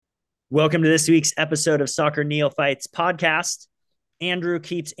Welcome to this week's episode of Soccer Neophytes podcast. Andrew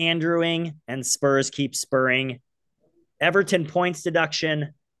keeps Andrewing and Spurs keep spurring. Everton points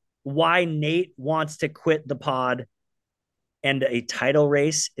deduction, why Nate wants to quit the pod, and a title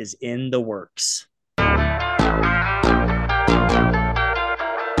race is in the works.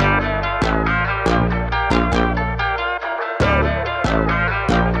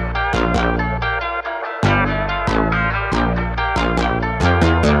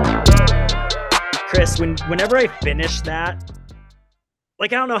 Chris, whenever I finish that,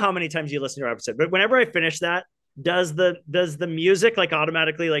 like I don't know how many times you listen to our episode, but whenever I finish that, does the music like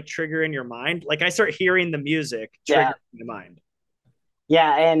automatically like trigger in your mind? Like I start hearing the music trigger in my mind.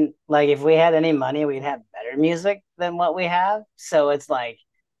 Yeah, and like if we had any money, we'd have better music than what we have. So it's like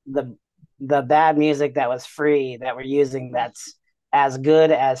the the bad music that was free that we're using that's as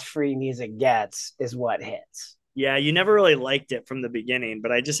good as free music gets is what hits. Yeah, you never really liked it from the beginning,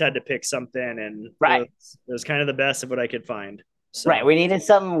 but I just had to pick something, and Right. it was kind of the best of what I could find. Right. So We needed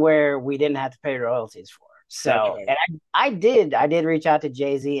something where we didn't have to pay royalties for. that's So, right. and I did reach out to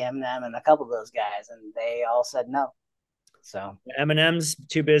Jay-Z, Eminem, and a couple of those guys, and they all said no. So, Eminem's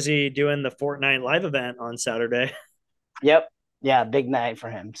too busy doing the Fortnite live event on Saturday. yep. Yeah, big night for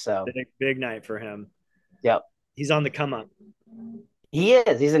him. So, Big night for him. yep. He's on the come up. He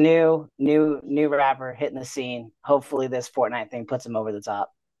is. He's a new rapper hitting the scene. Hopefully, this Fortnite thing puts him over the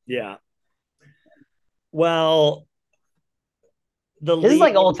top. Yeah. Well, the This is league,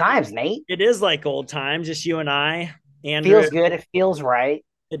 like old times, Nate. it is like old times, just you and I. Andrew, Feels good. It feels right.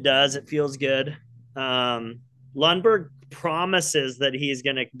 it does. It feels good. Lundberg promises that he's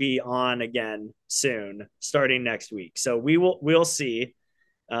going to be on again soon, starting next week. So we'll see.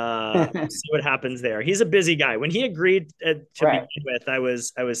 See what happens there. He's a busy guy. When he agreed to Right. begin with, I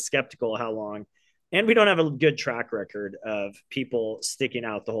was skeptical how long, and we don't have a good track record of people sticking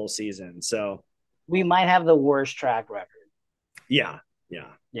out the whole season. So We might have the worst track record. yeah,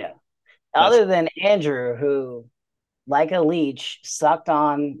 yeah, Yeah. that's Other than Andrew, who, like a leech, sucked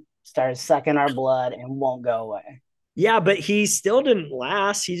on, started sucking our blood, and won't go away. yeah. But he still didn't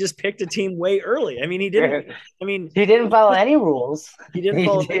last. He just picked a team way early. I mean, he didn't. I mean, He didn't follow any rules. he didn't He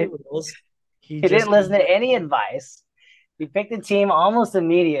follow any did. rules. He He didn't just listen to any advice. He picked the team almost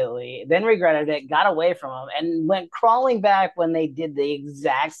immediately, then regretted it, got away from them, and went crawling back when they did the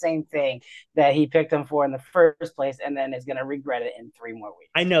exact same thing that he picked them for in the first place, and then is going to regret it in 3 more weeks.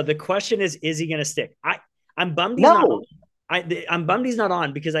 I know the question is he going to stick? I'm bummed he's not. No, I'm bummed he's not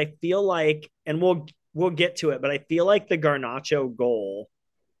on because I feel like, and we'll get to it, but I feel like the Garnacho goal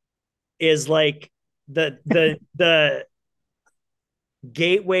is like the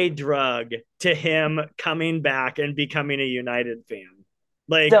gateway drug to him coming back and becoming a United fan.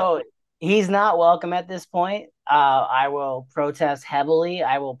 Like, so he's not welcome at this point. I will protest heavily.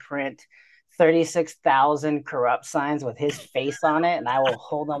 I will print 36,000 corrupt signs with his face on it, and I will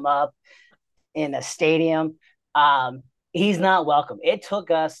hold them up in a stadium. He's not welcome. It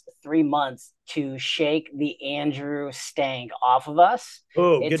took us 3 months to shake the Andrew stank off of us.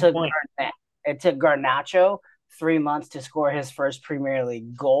 oh, It good took point. it took Garnacho 3 months to score his first Premier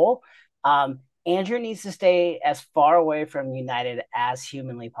League goal. Andrew needs to stay as far away from United as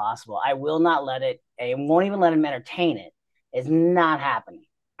humanly possible. I will not let it. I won't even let him entertain it. It's not happening.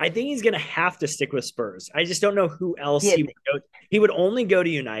 I think he's going to have to stick with Spurs. I just don't know who else Yeah, he would go. He would only go to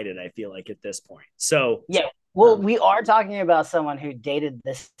United, I feel like, at this point. So, yeah. Well, um, we are talking about someone who dated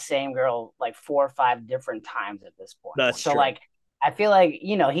this same girl like 4 or 5 different times at this point. that's So, true. like, I feel like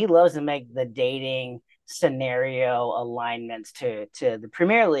he loves to make the dating scenario alignments to the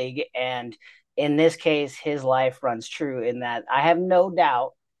Premier League, and in this case, his life runs true in that I have no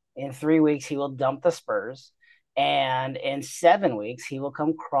doubt in 3 weeks he will dump the Spurs, and in 7 weeks he will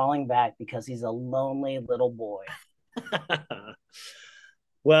come crawling back because he's a lonely little boy.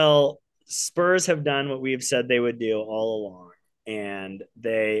 Well, Spurs have done what we've said they would do all along, and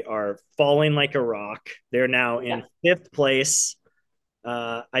they are falling like a rock. They're now Yeah. in fifth place.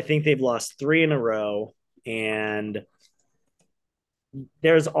 I think they've lost three in a row, and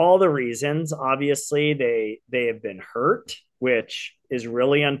there's all the reasons. Obviously, they have been hurt, which is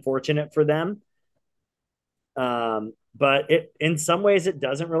really unfortunate for them. But it in some ways it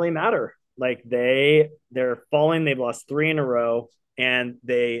doesn't really matter. Like they're falling. They've lost three in a row, and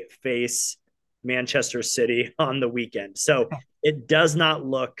they face Manchester City on the weekend. So it does not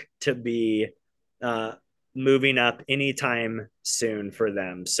look to be uh, moving up anytime soon for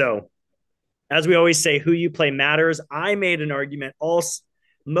them. So as we always say, who you play matters. I made an argument all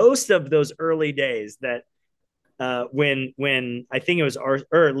most of those early days that when I think it was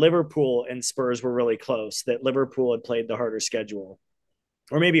Liverpool and Spurs were really close, that Liverpool had played the harder schedule.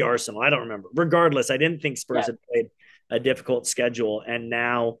 or maybe Arsenal. I don't remember. Regardless, I didn't think Spurs Yeah. had played a difficult schedule, and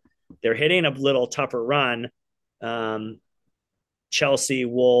now they're hitting a little tougher run. Um, Chelsea,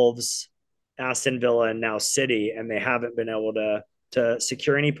 Wolves, Aston Villa, and now City, and they haven't been able to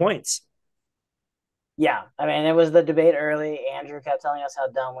secure any points. Yeah. I mean, it was the debate early. Andrew kept telling us how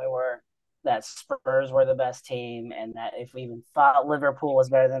dumb we were, that Spurs were the best team, and that if we even thought Liverpool was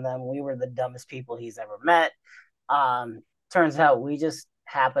better than them, we were the dumbest people he's ever met. Um, Turns out we just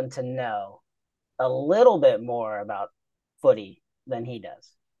happen to know a little bit more about footy than he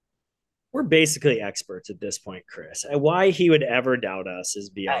does. We're basically experts at this point, Chris. Why he would ever doubt us is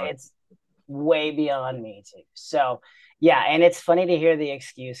beyond. It's way beyond me too. So yeah, and it's funny to hear the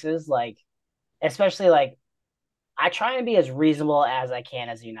excuses, like especially like I try and be as reasonable as I can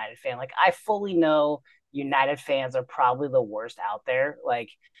as a United fan. Like I fully know United fans are probably the worst out there. Like,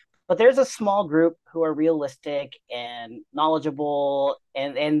 but there's a small group who are realistic and knowledgeable,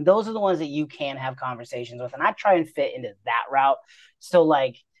 and those are the ones that you can have conversations with. And I try and fit into that route. So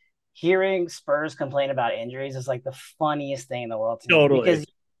like hearing Spurs complain about injuries is like the funniest thing in the world to me Totally. because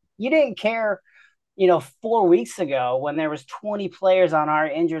you didn't care 4 weeks ago when there was 20 players on our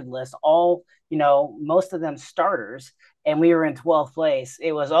injured list, all, most of them starters, and we were in 12th place.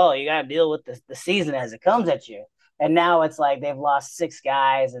 It was, oh, you got to deal with the season as it comes at you. And now it's like they've lost six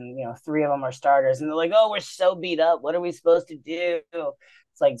guys and, three of them are starters. And they're like, oh, we're so beat up. What are we supposed to do?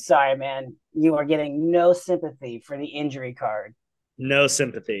 It's like, sorry, man, you are getting no sympathy for the injury card. No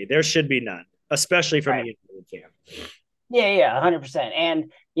sympathy. There should be none, especially from a Right. United fan. Yeah, 100%.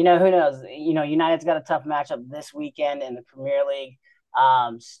 And who knows? United's got a tough matchup this weekend in the Premier League.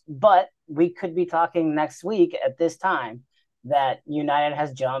 But we could be talking next week at this time that United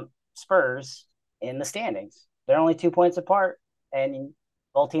has jumped Spurs in the standings. They're only 2 points apart, and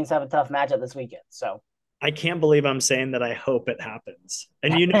both teams have a tough matchup this weekend. So I can't believe I'm saying that I hope it happens.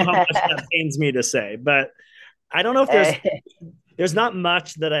 And you know how much that pains me to say, but I don't know if there's not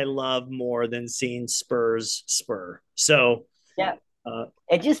much that I love more than seeing Spurs spur. So yeah, uh,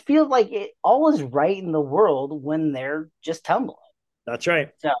 it just feels like it all is right in the world when they're just tumbling. that's right.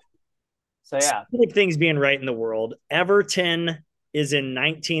 So yeah. Speaking of things being right in the world, Everton is in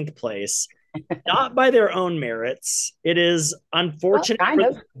 19th place, not by their own merits. It is Well, unfortunate kind for,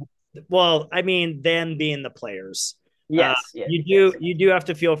 of. well, I mean, them being the players. Yes, yes, You yes. do have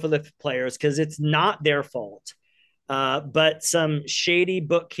to feel for the players because it's not their fault. But some shady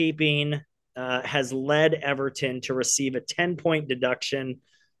bookkeeping has led Everton to receive a 10-point deduction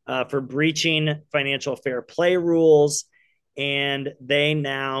for breaching financial fair play rules. And they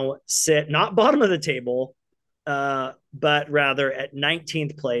now sit not bottom of the table, but rather at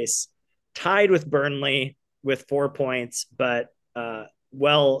 19th place, tied with Burnley with 4 points, but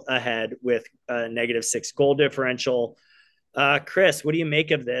well ahead with a -6 goal differential. Chris, what do you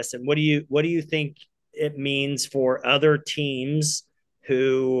make of this, and what do you think it means for other teams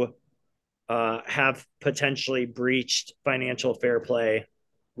who have potentially breached financial fair play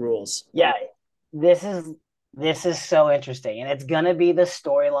rules? Yeah, this is this is so interesting, and it's gonna be the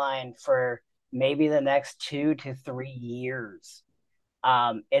storyline for maybe the next 2 to 3 years.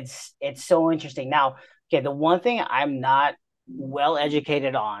 It's so interesting. Now, okay, the one thing I'm not well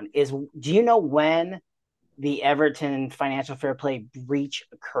educated on is, do you know when the Everton financial fair play breach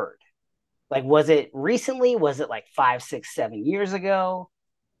occurred? Like, was it recently? Was it like 5, 6, 7 years ago?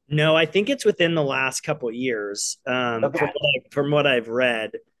 No, I think it's within the last couple of years, Okay. from what I've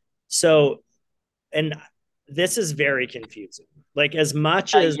read. So, and this is very confusing. Like Yes.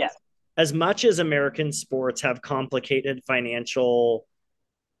 as much as American sports have complicated financial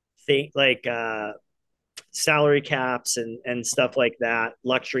thing, like salary caps and stuff like that,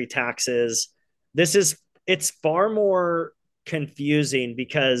 luxury taxes. It's far more confusing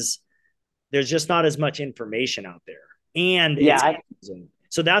because there's just not as much information out there, and Yeah. it's confusing.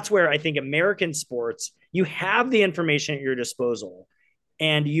 So that's where I think American sports, you have the information at your disposal,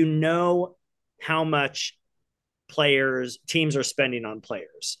 and you know how much players teams are spending on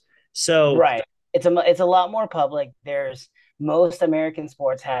players. So Right. It's a lot more public. There's Most American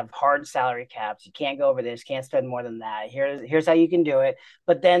sports have hard salary caps. You can't go over this, can't spend more than that. Here's how you can do it.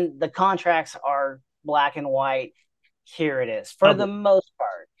 But then the contracts are black and white. Here it is for the public most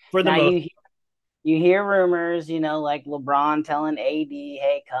part. for the Now most. you hear rumors, like LeBron telling AD,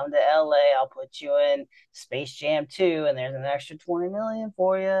 "Hey, come to LA. I'll put you in Space Jam 2 and there's an extra 20 million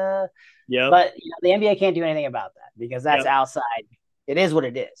for you." Yep. But the NBA can't do anything about that because that's Yep. outside. It is what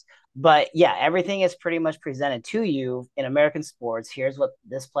it is. But yeah, everything is pretty much presented to you in American sports. Here's what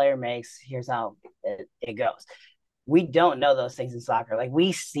this player makes. Here's how it goes. We don't know those things in soccer. Like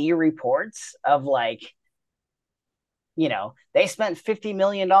we see reports of like They spent $50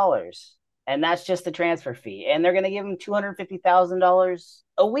 million, and that's just the transfer fee, and they're going to give them $250,000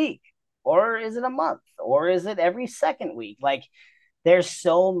 a week, or is it a month, or is it every second week? Like, there's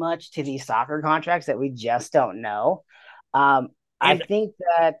so much to these soccer contracts that we just don't know. I And think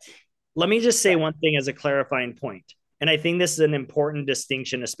that. let me just say one thing as a clarifying point. And I think this is an important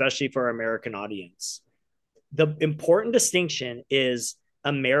distinction, especially for our American audience. The important distinction is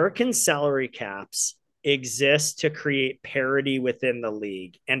American salary caps exist to create parity within the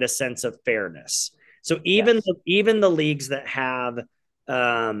league and a sense of fairness. So Yes. even the leagues that have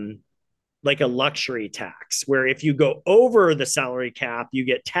um, like a luxury tax, where if you go over the salary cap, you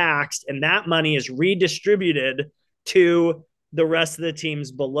get taxed, and that money is redistributed to the rest of the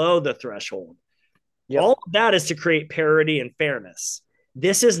teams below the threshold. Yep. All of that is to create parity and fairness.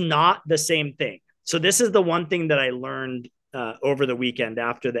 This is not the same thing. So this is the one thing that I learned over the weekend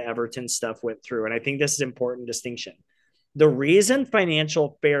after the Everton stuff went through, and I think this is an important distinction. The reason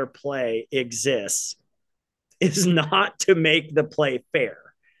financial fair play exists is not to make the play fair,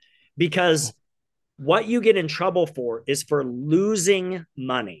 because what you get in trouble for is for losing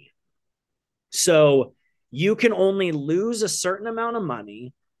money. So you can only lose a certain amount of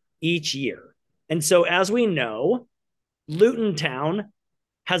money each year. And so, as we know, Luton Town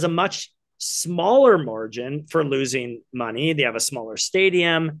has a much smaller margin for losing money. They have a smaller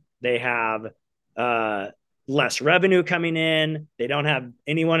stadium. They have uh, less revenue coming in. They don't have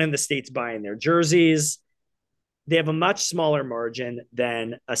anyone in the States buying their jerseys. They have a much smaller margin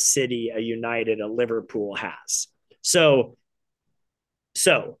than a City, a United, a Liverpool has. So,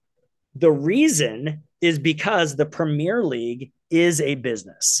 so the reason is because the Premier League is a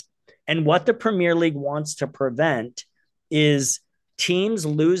business. And what the Premier League wants to prevent is teams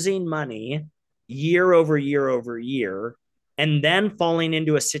losing money year over year over year, and then falling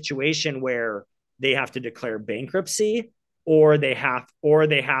into a situation where they have to declare bankruptcy, or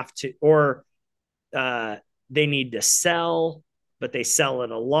uh, they need to sell, but they sell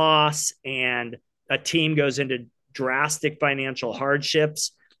at a loss, and a team goes into drastic financial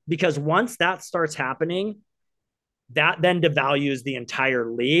hardships. Because once that starts happening, that then devalues the entire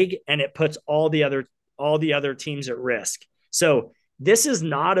league, and it puts all the other teams at risk. So this is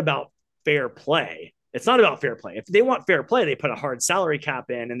not about fair play. It's not about fair play. If they want fair play, they put a hard salary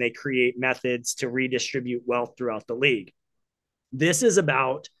cap in and they create methods to redistribute wealth throughout the league. This is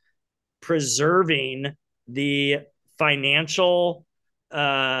about preserving the financial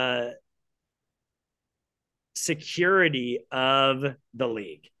security of the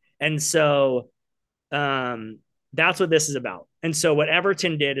league. And so that's what this is about. And so what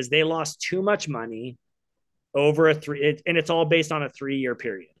Everton did is they lost too much money over and it's all based on a 3-year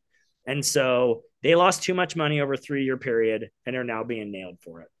period. And so they lost too much money over a 3-year period and are now being nailed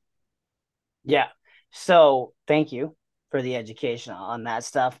for it. Yeah. So thank you for the education on that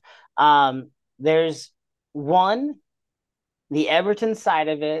stuff. There's one, the Everton side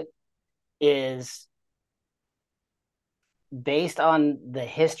of it is based on the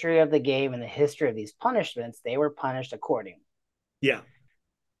history of the game and the history of these punishments. They were punished accordingly. Yeah.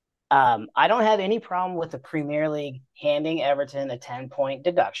 I don't have any problem with the Premier League handing Everton a 10-point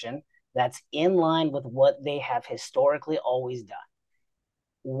deduction. That's in line with what they have historically always done.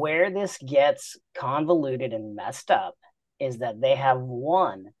 Where this gets convoluted and messed up is that they have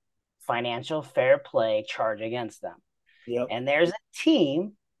one financial fair play charge against them. Yep. And there's a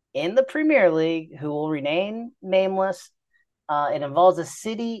team in the Premier League who will remain nameless. It involves a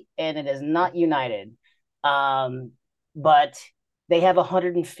city, and it is not United. But they have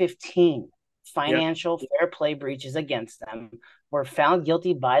 115 financial fair play breaches against them, were found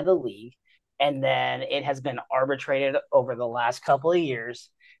guilty by the league, and then it has been arbitrated over the last couple of years.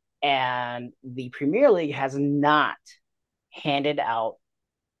 And the Premier League has not handed out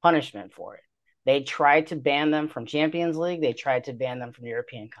punishment for it. They tried to ban them from Champions League. They tried to ban them from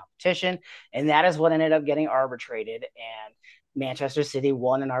European competition. And that is what ended up getting arbitrated. And Manchester City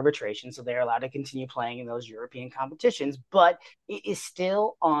won an arbitration, so they're allowed to continue playing in those European competitions. But it is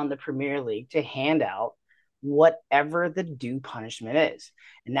still on the Premier League to hand out whatever the due punishment is.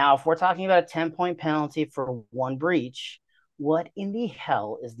 And now, if we're talking about a 10-point penalty for one breach, what in the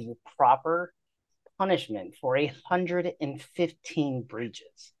hell is the proper punishment for 115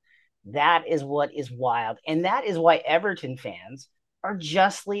 breaches? That is what is wild. And that is why Everton fans are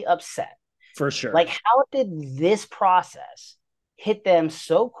justly upset. For sure. Like, how did this process hit them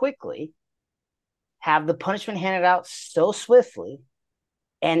so quickly, have the punishment handed out so swiftly,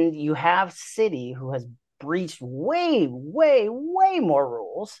 and you have City, who has breached way, way, way more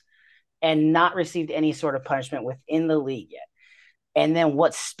rules and not received any sort of punishment within the league yet? And then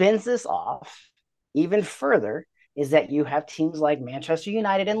what spins this off even further is that you have teams like Manchester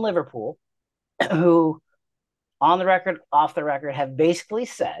United and Liverpool who, on the record, off the record, have basically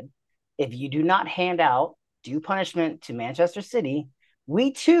said if you do not hand out due punishment to Manchester City,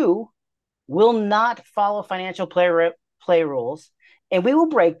 we too will not follow financial play rules and we will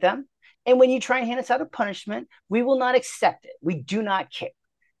break them. And when you try and hand us out a punishment, we will not accept it. We do not care.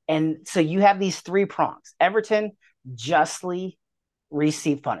 And so you have these three prongs. Everton justly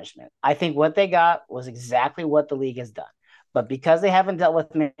received punishment. I think what they got was exactly what the league has done. But because they haven't dealt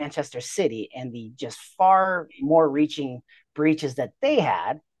with Manchester City and the just far more reaching breaches that they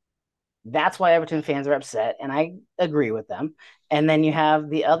had, that's why Everton fans are upset. And I agree with them. And then you have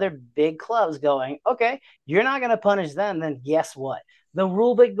the other big clubs going, okay, you're not going to punish them. Then guess what? The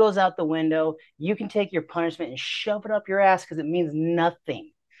rule book goes out the window. You can take your punishment and shove it up your ass because it means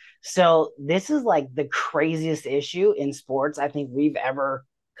nothing. So this is like the craziest issue in sports I think we've ever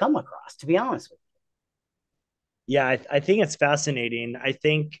come across, to be honest with Yeah, I think it's fascinating. I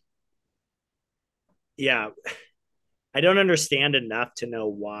think, yeah, I don't understand enough to know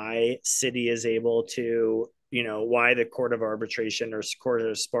why City is able to, why the Court of Arbitration or Court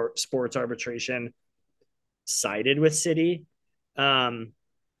of Sports Arbitration sided with City. Um,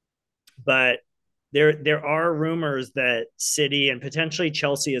 but there are rumors that City and potentially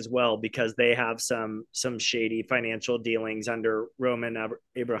Chelsea as well, because they have some shady financial dealings under Roman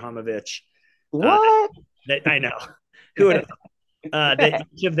Abramovich. you. Uh, What? that I know who would that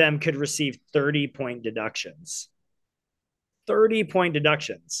each of them could receive 30-point deductions. 30-point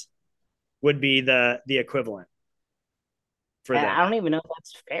deductions would be the equivalent for And them. I don't even know if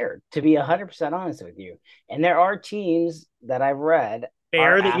that's fair, to be 100% honest with you. And there are teams that I've read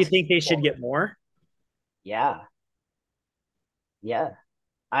are Fair that you asking think they for should get it. more? Yeah. Yeah.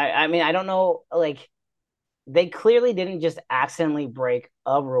 I mean, I don't know. Like, they clearly didn't just accidentally break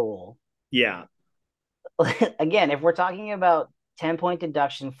a rule. Yeah. Again, if we're talking about 10-point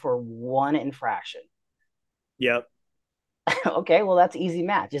deduction for one infraction, Yep. okay, well, that's easy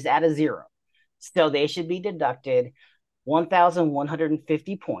math. Just add a zero. So they should be deducted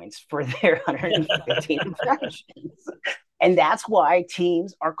 1,150 points for their 115 infractions. And that's why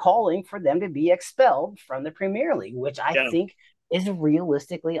teams are calling for them to be expelled from the Premier League, which I Yeah. think is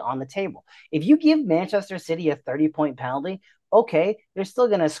realistically on the table. If you give Manchester City a 30-point penalty, okay, they're still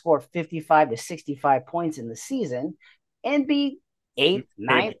going to score 55 to 65 points in the season and be eighth,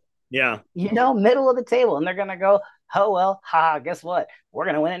 ninth, Table. Yeah. middle of the table. And they're going to go, oh, well, ha, guess what? We're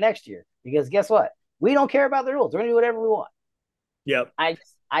going to win it next year because guess what? We don't care about the rules. We're going to do whatever we want. Yep.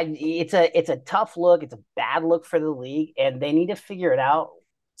 It's a tough look. It's a bad look for the league, and they need to figure it out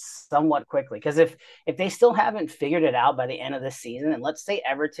somewhat quickly. Because if they still haven't figured it out by the end of the season, and let's say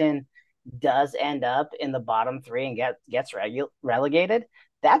Everton does end up in the bottom three and gets relegated,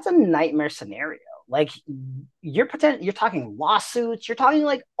 that's a nightmare scenario. Like you're talking lawsuits, you're talking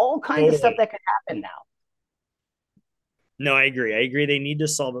like all kinds of stuff Totally. that could happen now. No, I agree. I agree. They need to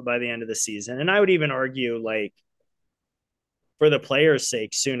solve it by the end of the season. And I would even argue, like, for the players'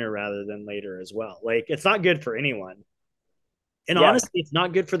 sake, sooner rather than later as well. Like, it's not good for anyone. And Yeah, honestly, it's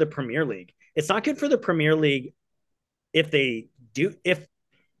not good for the Premier League. It's not good for the Premier League if they do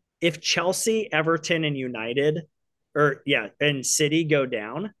if Chelsea, Everton, and United, or yeah, and City go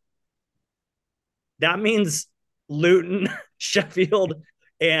down. That means Luton, Sheffield,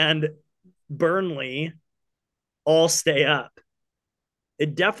 and Burnley all stay up.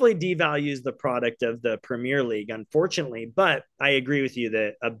 It definitely devalues the product of the Premier League, unfortunately. But I agree with you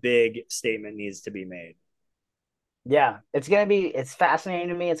that a big statement needs to be made. yeah, it's fascinating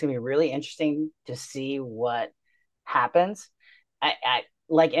to me. It's gonna be really interesting to see what happens. I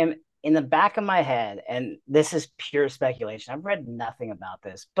like in the back of my head, and this is pure speculation. I've read nothing about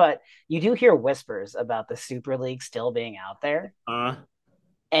this, but you do hear whispers about the Super League still being out there. Uh,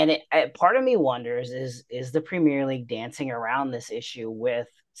 And part of me wonders is the Premier League dancing around this issue with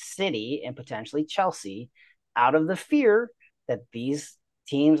City and potentially Chelsea out of the fear that these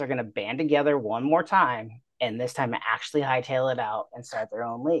teams are going to band together one more time and this time actually hightail it out and start their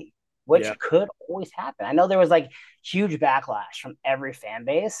own league, yeah, which could always happen. I know there was like huge backlash from every fan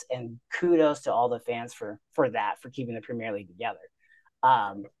base, and kudos to all the fans for that, for keeping the Premier League together.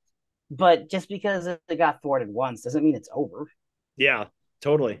 Um, but just because it got thwarted once doesn't mean it's over. yeah,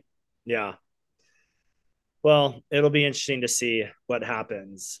 totally. Yeah. Well, it'll be interesting to see what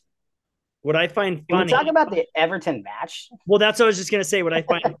happens. What I find Can we talk funny, about the Everton match? well, that's what I was just going to say. What I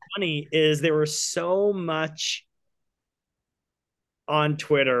find funny is there was so much on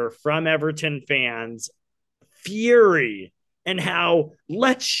Twitter from Everton fans fury and how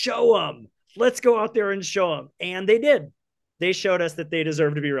let's show them, let's go out there and show them. And they did. they showed us that they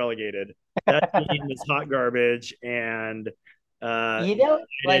deserve to be relegated. That team is hot garbage, and uh, You know,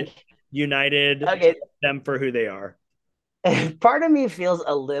 like, United, United okay, them for who they are. part of me feels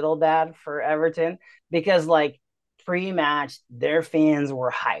a little bad for Everton because, like, pre-match, their fans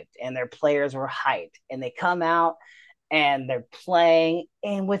were hyped and their players were hyped, and they come out and they're playing,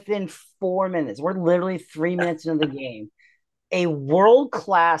 and within 4 minutes, we're literally 3 minutes into the game, a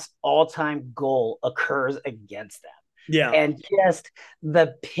world-class all-time goal occurs against them. Yeah, And just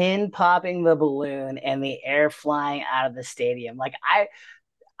the pin popping the balloon and the air flying out of the stadium. Like,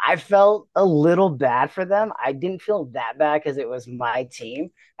 I felt a little bad for them. I didn't feel that bad because it was my team.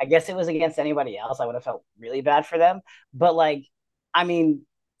 I guess it was against anybody else, I would have felt really bad for them. But, like, I mean,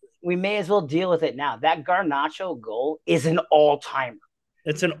 we may as well deal with it now. That Garnacho goal is an all timer.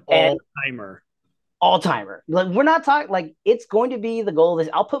 it's an And all timer. all timer. Like, we're not talking, like, it's going to be the goal of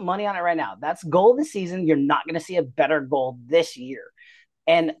this. I'll put money on it right now. That's goal of the season. You're not going to see a better goal this year.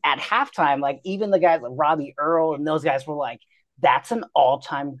 And at halftime, like, even the guys like Robbie Earl and those guys were like, that's an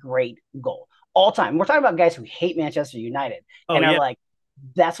all-time great goal. All time. We're talking about guys who hate Manchester United Oh and are yeah, like,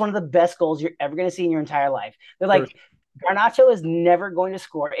 that's one of the best goals you're ever going to see in your entire life. They're for like, Garnacho is never going to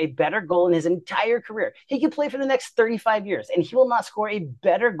score a better goal in his entire career. He could play for the next 35 years, and he will not score a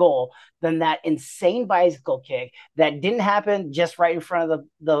better goal than that insane bicycle kick that didn't happen just right in front of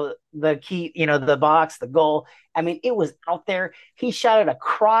the key, the box, the goal. I mean, it was out there. He shot it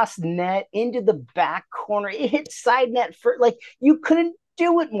across net into the back corner. It hit side net for, like, you couldn't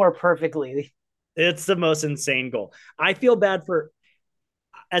do it more perfectly. it's the most insane goal. I feel bad for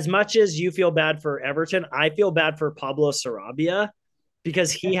as much as you feel bad for Everton, I feel bad for Pablo Sarabia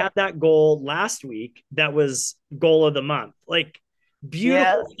because he had that goal last week that was goal of the month. Like,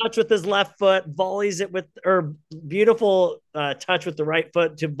 Yeah, beautiful touch with his left foot, volleys it with, or beautiful touch with the right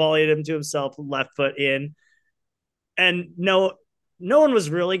foot to volley it into himself, left foot in. And no one was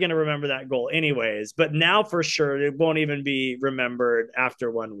really going to remember that goal anyways, but now for sure it won't even be remembered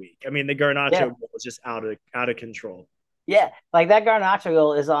after 1 week. I mean, the Garnacho yeah. goal is just out of control. Yeah, like that Garnacho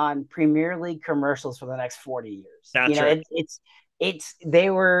goal is on Premier League commercials for the next 40 years. That's right. It's they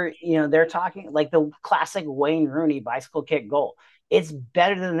were, they're talking like the classic Wayne Rooney bicycle kick goal. It's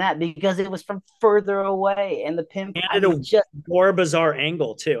better than that because it was from further away and the pin. And I at mean, a just more bizarre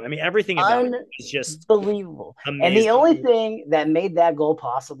angle too. I mean, everything about it is just unbelievable. And the amazing. only thing that made that goal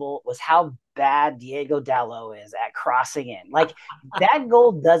possible was how bad Diego Dallo is at crossing in. Like, that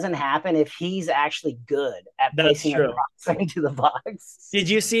goal doesn't happen if he's actually good at That's placing a true. cross into the box. Did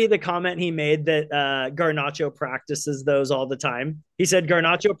you see the comment he made that Garnacho practices those all the time? He said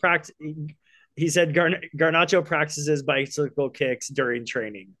Garnacho practices bicycle kicks during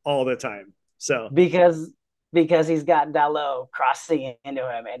training all the time. So because he's got Dalot crossing into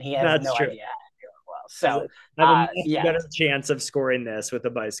him and he has that's no true. idea how to do it well. He's So like, I have a much yeah, better chance of scoring this with a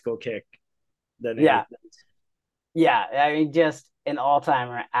bicycle kick than yeah, anything. yeah. I mean, just an all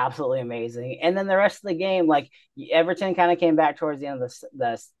timer, absolutely amazing. And then the rest of the game, like, Everton kind of came back towards the end of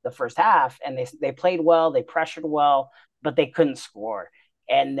the first half, and they played well, they pressured well, but they couldn't score.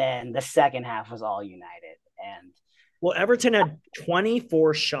 And then the second half was all United, and Well, Everton had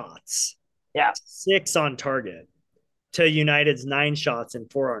 24 shots, yeah, 6 on target, to United's 9 shots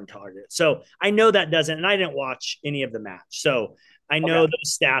and 4 on target. So I know that doesn't, and I didn't watch any of the match. So I know okay,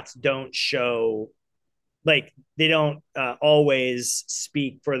 those stats don't show, like, they don't always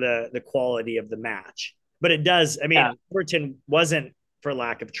speak for the quality of the match, but it does. I yeah. mean, Everton wasn't for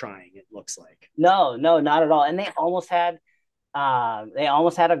lack of trying, it looks like. No, no, not at all. And they almost had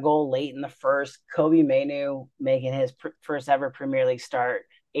a goal late in the first. Kobe Mainu making his first ever Premier League start.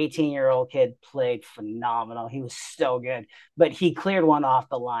 18-year-old kid played phenomenal. He was so good, but he cleared one off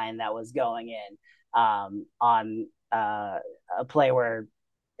the line that was going in on a play where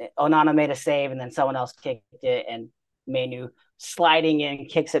Onana made a save and then someone else kicked it, and Mainu sliding in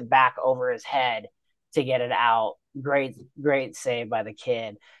kicks it back over his head to get it out. Great, great save by the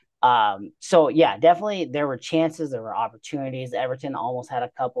kid. So yeah, definitely there were chances, there were opportunities. Everton almost had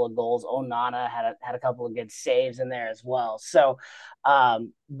a couple of goals. Onana had a couple of good saves in there as well. So,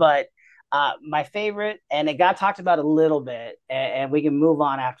 but my favorite, and it got talked about a little bit, and we can move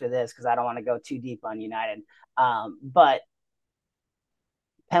on after this because I don't want to go too deep on United. But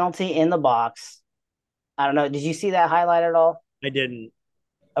penalty in the box. I don't know. Did you see that highlight at all? I didn't.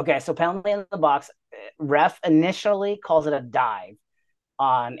 Okay, so penalty in the box. Ref initially calls it a dive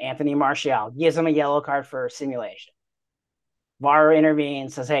on Anthony Martial, gives him a yellow card for simulation. VAR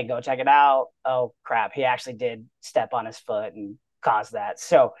intervenes, says, hey, go check it out. Oh, crap. He actually did step on his foot and cause that.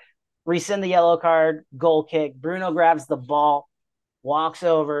 So rescind the yellow card, goal kick. Bruno grabs the ball, walks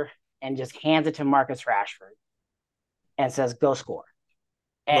over, and just hands it to Marcus Rashford. and says, "Go score."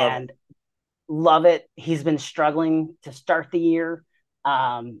 Love it. And love it. He's been struggling to start the year,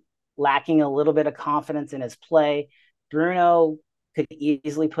 um, lacking a little bit of confidence in his play. Bruno could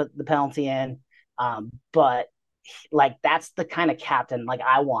easily put the penalty in, but like that's the kind of captain like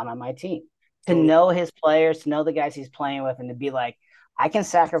I want on my team, to Totally. know his players, to know the guys he's playing with, and to be like, I can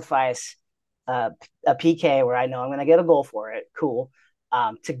sacrifice a PK where I know I'm going to get a goal for it. Cool.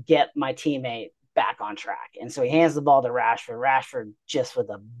 To get my teammate back on track. And so he hands the ball to Rashford. Rashford just with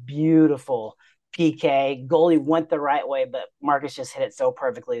a beautiful PK. Goalie went the right way, but Marcus just hit it so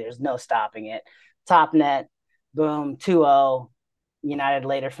perfectly. There's no stopping it. Top net, boom, 2-0. United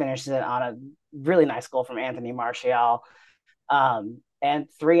later finishes it on a really nice goal from Anthony Martial. And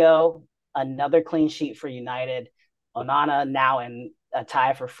 3-0, another clean sheet for United. Onana now in a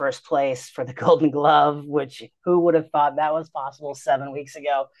tie for first place for the Golden Glove, which who would have thought that was possible 7 weeks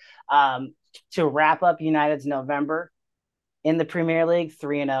ago? To wrap up United's November in the Premier League,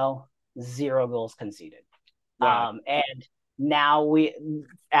 3-0, 0 goals conceded. Wow. And now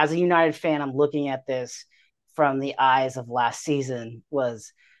as a United fan, I'm looking at this from the eyes of last season.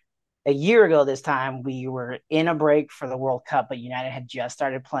 Was a year ago this time, we were in a break for the World Cup, but United had just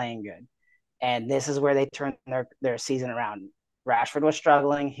started playing good. And this is where they turned their season around. Rashford was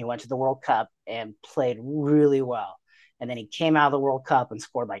struggling. He went to the World Cup and played really well. And then he came out of the World Cup and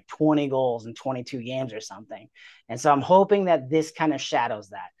scored like 20 goals in 22 games or something. And so I'm hoping that this kind of shadows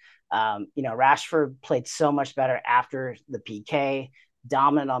that. Rashford played so much better after the PK,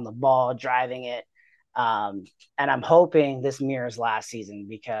 dominant on the ball, driving it. And I'm hoping this mirrors last season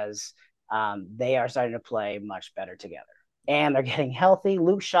because they are starting to play much better together. And they're getting healthy.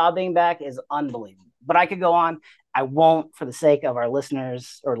 Luke Shaw being back is unbelievable. But I could go on. I won't for the sake of our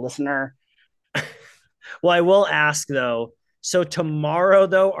listeners or listener. Well, I will ask though. So tomorrow,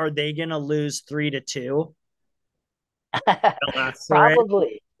 though, are they going to lose 3-2? Galatasaray.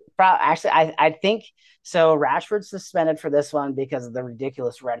 Probably. Actually, I think so. Rashford's suspended for this one because of the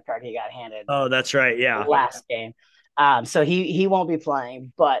ridiculous red card he got handed Oh, that's right. Yeah. last game. So he won't be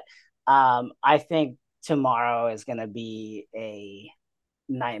playing, but I think tomorrow is going to be a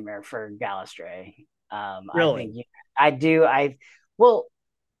nightmare for Galatasaray. I Really. think I do. Well,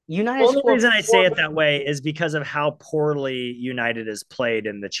 The United only scored reason I say four. it that way is because of how poorly United has played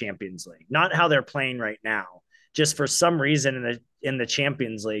in the Champions League, not how they're playing right now. Just for some reason in the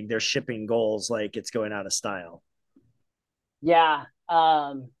Champions League, they're shipping goals like it's going out of style. Yeah.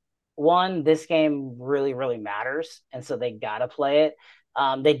 One, this game really, really matters, and so they gotta play it.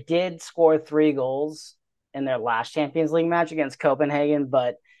 They did score 3 goals in their last Champions League match against Copenhagen,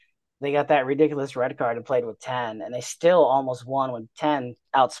 but they got that ridiculous red card and played with 10, and they still almost won with 10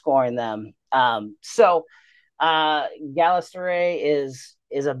 outscoring them. Galatasaray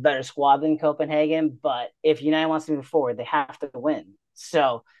is a better squad than Copenhagen, but if United wants to move forward, they have to win.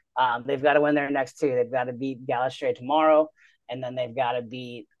 So they've got to win their next two. They've got to beat Galatasaray tomorrow, and then they've got to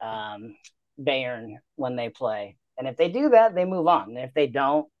beat Bayern when they play. And if they do that, they move on. And if they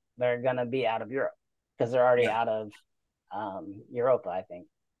don't, they're gonna be out of Europe because they're already Yeah. out of Europa, I think.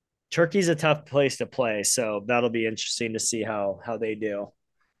 Turkey's a tough place to play, so that'll be interesting to see how they do.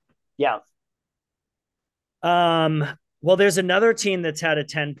 Yeah, Um, well, there's another team that's had a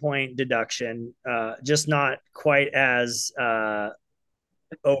 10-point deduction, just not quite as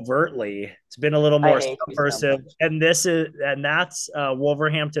overtly. It's been a little I more hate you so subversive, much. and that's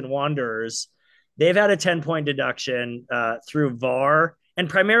Wolverhampton Wanderers. They've had a 10-point deduction through VAR and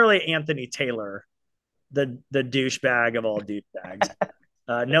primarily Anthony Taylor, the douchebag of all douchebags.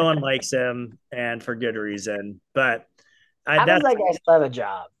 No one likes him, and for good reason. But How does that's that guy still have a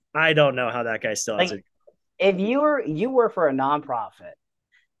job? I don't know how that guy still has Like, a. if you work for a nonprofit,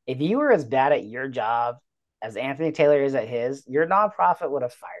 if you were as bad at your job as Anthony Taylor is at his, your nonprofit would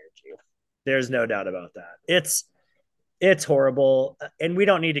have fired you. There's no doubt about that. It's horrible, and we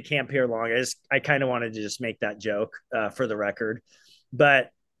don't need to camp here long. I kind of wanted to just make that joke for the record,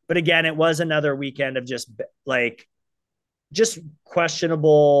 but again, it was another weekend of just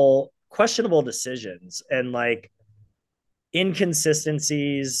questionable decisions and like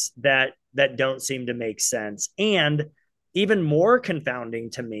inconsistencies that don't seem to make sense. And even more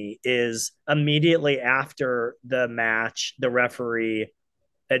confounding to me is immediately after the match, the referee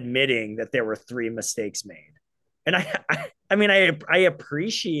admitting that there were 3 mistakes made. And I mean, I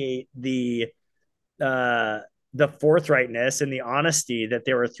appreciate uh, the forthrightness and the honesty that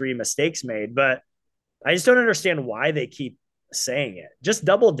there were 3 mistakes made, but I just don't understand why they keep saying it. Just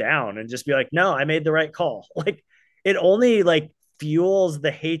double down and just be like, no, I made the right call. Like it only like fuels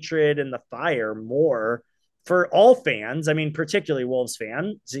the hatred and the fire more for all fans. I mean, particularly Wolves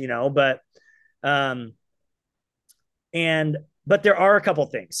fans, but um And but there are a couple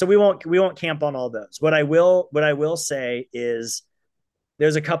things. So we won't camp on all those. What I will say is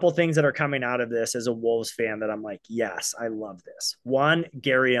there's a couple things that are coming out of this as a Wolves fan that I'm like, yes, I love this. One,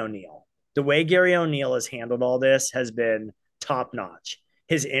 Gary O'Neill. The way Gary O'Neill has handled all this has been top notch.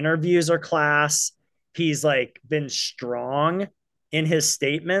 His interviews are class. He's like been strong in his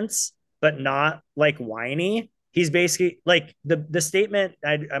statements, but not like whiny. He's basically like the statement.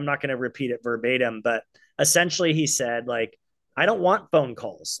 I'm not going to repeat it verbatim, but essentially he said like, I don't want phone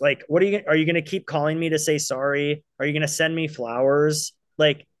calls. Like, what are you going to keep calling me to say sorry? Are you going to send me flowers?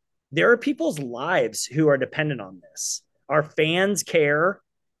 Like, there are people's lives who are dependent on this. Our fans care.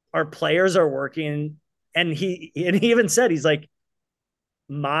 Our players are working. And he even said, he's like,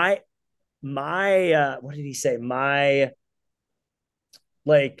 my what did he say? My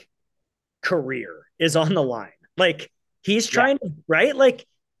like career is on the line. Like he's Yeah. trying to, right? Like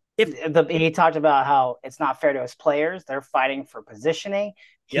if He talked about how it's not fair to his players. They're fighting for positioning.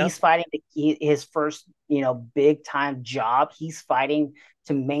 yep. He's fighting his first, big time job. He's fighting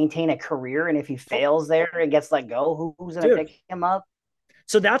to maintain a career. And if he fails there and gets let go, who's going to Dude. pick him up?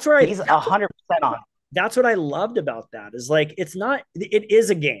 So that's where I He's 100% on. that's what I loved about that is like it is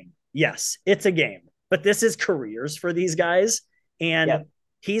a game. Yes, it's a game, but this is careers for these guys. And Yep.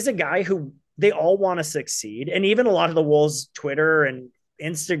 he's a guy who they all want to succeed. And even a lot of the Wolves Twitter and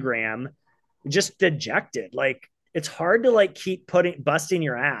Instagram just dejected. Like it's hard to like keep busting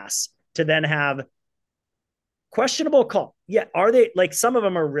your ass to then have questionable call. Yeah, are they like some of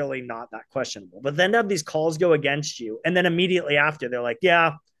them are really not that questionable, but then to have these calls go against you, and then immediately after they're like,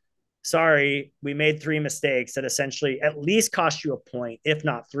 yeah, sorry, we made three mistakes that essentially at least cost you a point, if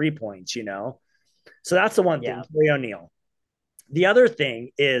not 3 points, you know? So that's the one thing, Yeah. Gary O'Neill. The other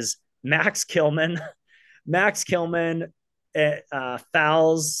thing is Max Kilman. Max Kilman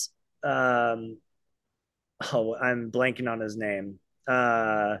fouls. I'm blanking on his name.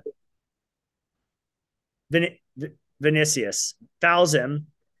 Vin- Vinicius fouls him.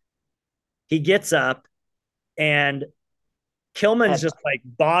 He gets up and Kilman's just Headbutt.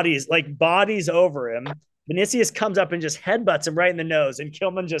 like bodies over him. Vinicius comes up and just headbutts him right in the nose, and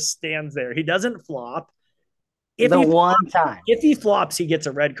Kilman just stands there. He doesn't flop. If The he one time. if he flops, he gets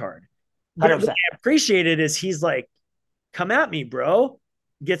a red card. But what 100%. I appreciated is he's like, "Come at me, bro."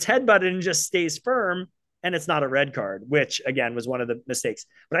 Gets headbutted and just stays firm, and it's not a red card, which again was one of the mistakes.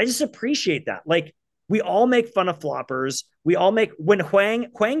 But I just appreciate that. Like we all make fun of floppers. We all make when Huang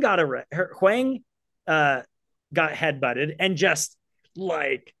uh, got headbutted and just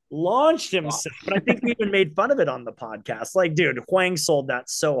like launched himself. But I think we even made fun of it on the podcast. Like, dude, Huang sold that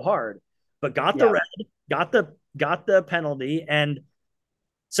so hard, but got the Yeah. red, got the penalty, and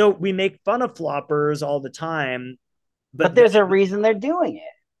so we make fun of floppers all the time. But But there's a reason they're doing it,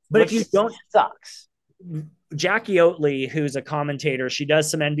 but if which you don't, sucks. Jackie Oatley, who's a commentator, she does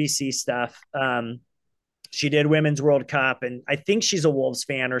some NBC stuff. She did Women's World Cup, and I think she's a Wolves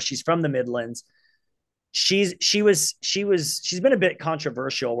fan or she's from the Midlands. She's been a bit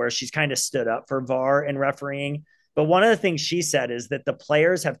controversial where she's kind of stood up for VAR and refereeing. But one of the things she said is that the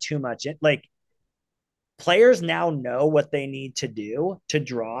players have too much like players now know what they need to do to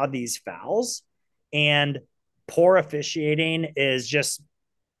draw these fouls, and poor officiating is just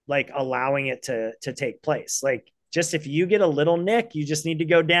like allowing it to take place. Like just if you get a little nick, you just need to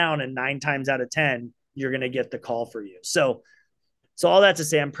go down, and 9 times out of 10, you're going to get the call for you. So all that to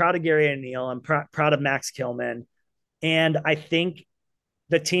say, I'm proud of Gary O'Neill. I'm proud of Max Kilman, and I think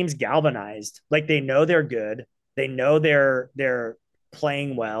the team's galvanized. Like they know they're good. They know they're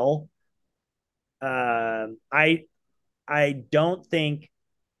playing well. I don't think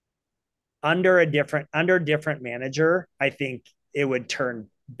under different manager, I think it would turn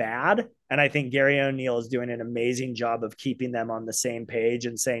bad. And I think Gary O'Neill is doing an amazing job of keeping them on the same page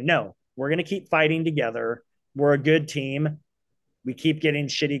and saying, no, we're going to keep fighting together. We're a good team. We keep getting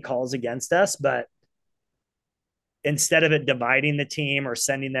shitty calls against us, but instead of it dividing the team or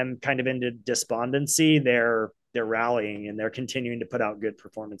sending them kind of into despondency, they're rallying and they're continuing to put out good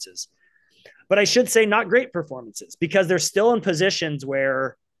performances. But I should say not great performances because they're still in positions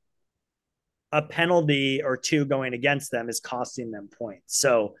where a penalty or two going against them is costing them points.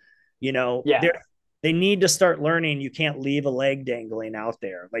 So, Yeah. they need to start learning you can't leave a leg dangling out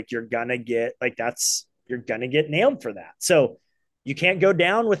there. Like you're gonna get nailed for that. So you can't go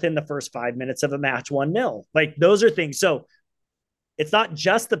down within the first 5 minutes of a match 1-0. Like those are things. So it's not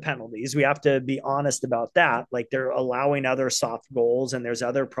just the penalties. We have to be honest about that. Like they're allowing other soft goals and there's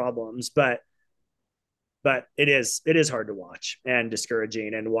other problems, but it is hard to watch and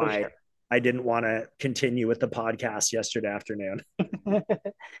discouraging, and For why sure. I didn't want to continue with the podcast yesterday afternoon.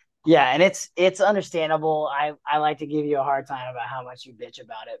 Yeah, and it's understandable. I like to give you a hard time about how much you bitch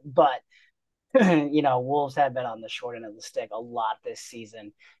about it, but Wolves have been on the short end of the stick a lot this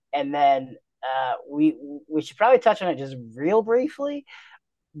season. And then we should probably touch on it just real briefly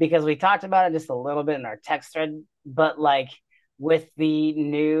because we talked about it just a little bit in our text thread, but like with the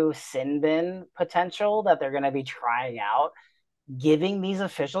new sin bin potential that they're going to be trying out, giving these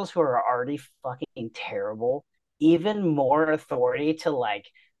officials who are already fucking terrible even more authority to like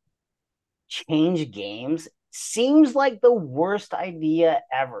change games seems like the worst idea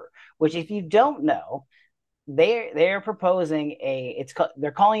ever. Which, if you don't know, they're proposing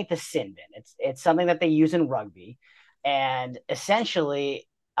they're calling it the sin bin. It's something that they use in rugby, and essentially,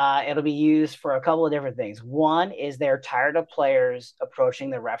 it'll be used for a couple of different things. One is they're tired of players approaching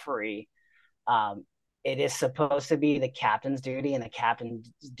the referee. Um, it is supposed to be the captain's duty and the captain's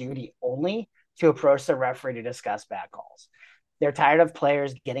duty only to approach the referee to discuss bad calls. They're tired of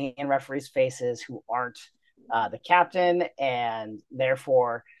players getting in referees' faces who aren't the captain, and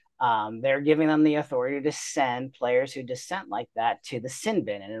therefore they're giving them the authority to send players who dissent like that to the sin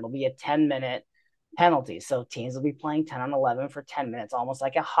bin, and it'll be a 10-minute penalty. So teams will be playing 10 on 11 for 10 minutes, almost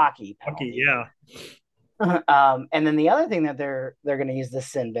like a hockey Okay, penalty. yeah. And then the other thing that they're going to use the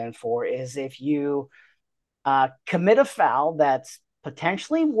sin bin for is if you commit a foul that's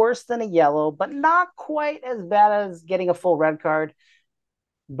potentially worse than a yellow, but not quite as bad as getting a full red card.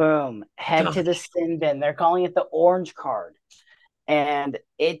 Boom, head to God, the sin bin. They're calling it the orange card. And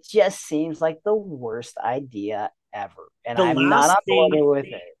it just seems like the worst idea ever. And the I'm not on last board thing with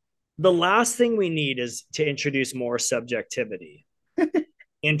it. the last thing we need is to introduce more subjectivity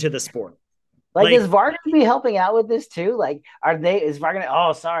into the sport. Like, Like, is VAR gonna be helping out with this too? Like, is VAR gonna?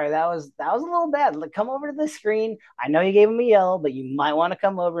 Oh, sorry, that was a little bad. Like, come over to the screen. I know you gave him a yellow, but you might want to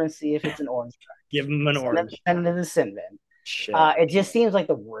come over and see if it's an orange card. give them an Send orange. them to the sin bin. Shit. It just seems like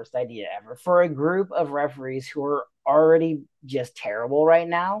the worst idea ever for a group of referees who are already just terrible right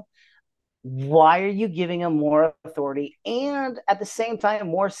now. Why are you giving them more authority and at the same time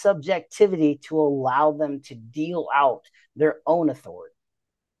more subjectivity to allow them to deal out their own authority?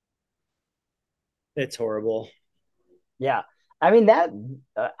 It's horrible. Yeah. I mean,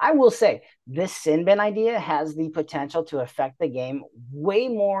 I will say this sin bin idea has the potential to affect the game way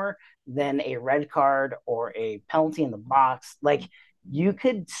more than a red card or a penalty in the box. Like, you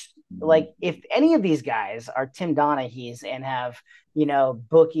could, like, if any of these guys are Tim Donaghy's and have,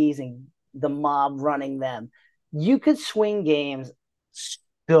 bookies and the mob running them, you could swing games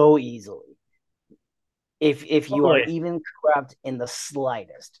so easily if you are Totally. even corrupt in the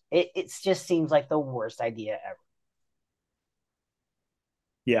slightest. It just seems like the worst idea ever.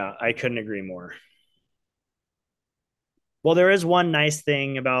 Yeah, I couldn't agree more. Well, there is one nice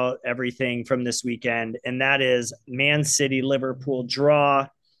thing about everything from this weekend, and that is Man City Liverpool draw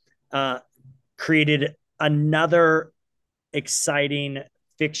uh, created another exciting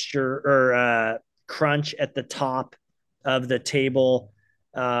fixture or crunch at the top of the table.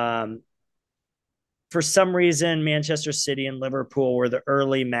 Um, for some reason, Manchester City and Liverpool were the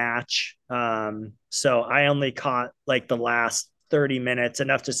early match. So I only caught like the last 30 minutes,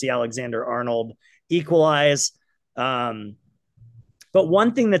 enough to see Alexander Arnold equalize. Um, but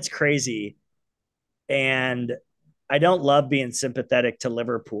one thing that's crazy, and I don't love being sympathetic to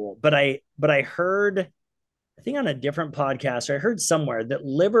Liverpool, but I heard, I think on a different podcast, or I heard somewhere that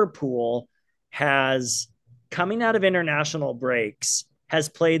Liverpool has, coming out of international breaks, has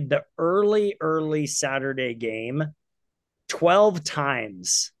played the early Saturday game 12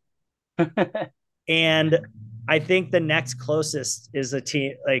 times. And I think the next closest is a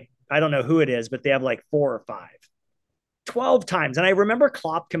team, like, I don't know who it is, but they have like 4 or 5. 12 times. And I remember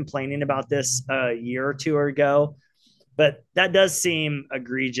Klopp complaining about this a year or two ago, but that does seem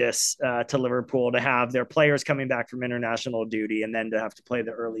egregious to Liverpool to have their players coming back from international duty and then to have to play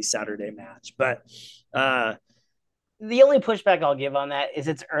the early Saturday match. But uh, The only pushback I'll give on that is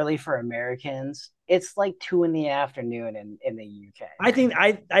it's early for Americans. It's like 2 in the afternoon in the UK. I think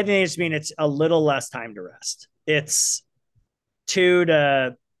it's mean it's a little less time to rest. It's 2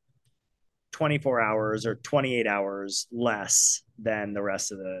 to 24 hours or 28 hours less than the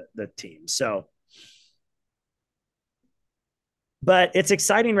rest of the team. So, but it's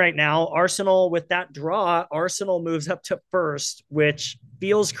exciting right now. Arsenal, with that draw, Arsenal moves up to first, which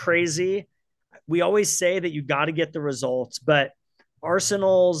feels crazy. We always say that you got to get the results, but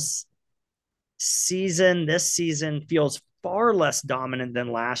Arsenal's this season feels far less dominant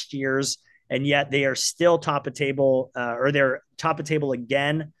than last year's, and yet they are still top of table, or they're top of table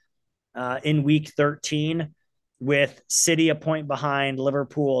again in week 13, with City a point behind,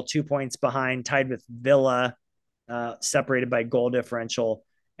 Liverpool 2 points behind, tied with Villa, separated by goal differential.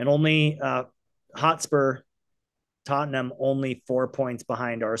 and only Hotspur, Tottenham, only 4 points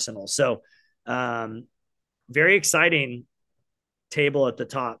behind Arsenal. So, very exciting table at the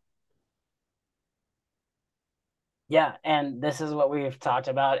top. Yeah, and this is what we've talked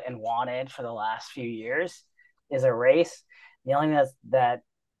about and wanted for the last few years is a race. The only thing that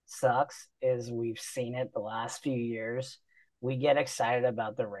sucks is we've seen it the last few years. We get excited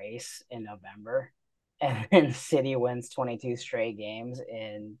about the race in November, and then City wins 22 straight games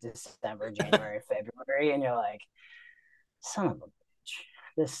in December, January, February, and you're like, son of a bitch,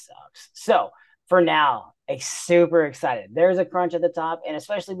 this sucks. So for now, super excited. There's a crunch at the top, and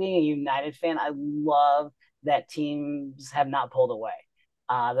especially being a United fan, I love that teams have not pulled away.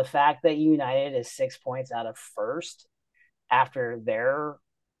 The fact that United is 6 points out of first after their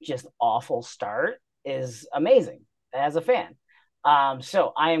just awful start is amazing as a fan.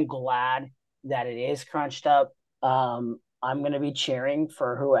 So I am glad that it is crunched up. I'm going to be cheering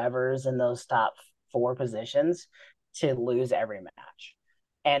for whoever's in those top four positions to lose every match.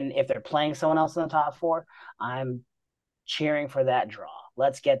 And if they're playing someone else in the top four, I'm cheering for that draw.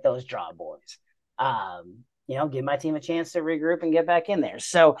 Let's get those draw boys. Give my team a chance to regroup and get back in there.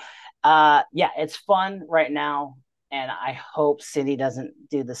 So, yeah, it's fun right now. And I hope City doesn't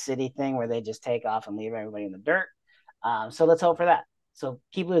do the City thing where they just take off and leave everybody in the dirt. So let's hope for that. So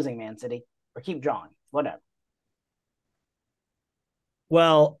keep losing, Man City, or keep drawing, whatever.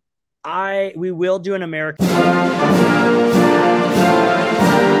 Well, we will do an American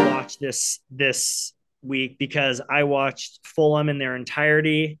watch this week because I watched Fulham in their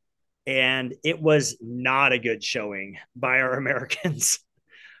entirety, and it was not a good showing by our Americans.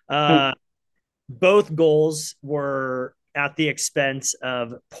 Both goals were at the expense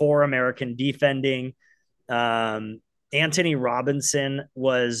of poor American defending. Anthony Robinson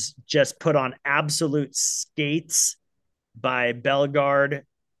was just put on absolute skates by Bellegarde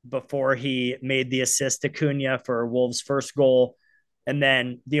before he made the assist to Cunha for Wolves' first goal. And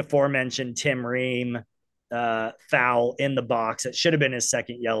then the aforementioned Tim Ream foul in the box. It should have been his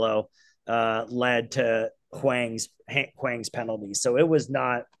second yellow, led to Hwang's penalty. So it was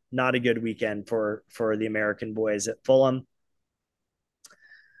not a good weekend for the American boys at Fulham.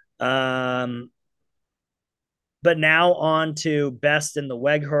 But now on to best in the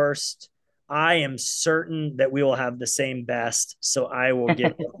Weghorst. I am certain that we will have the same best. So I will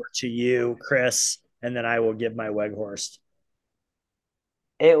give it over to you, Chris, and then I will give my Weghorst.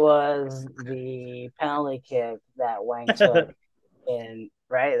 It was the penalty kick that Wang took, and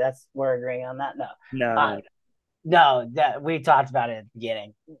right, we're agreeing on that. No, that we talked about it at the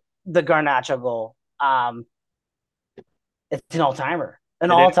beginning. The Garnacho goal, it's an all timer, It's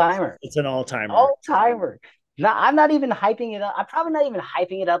an all timer. All timer. I'm not even hyping it up. I'm probably not even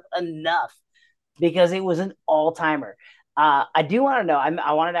hyping it up enough because it was an all timer. I do want to know.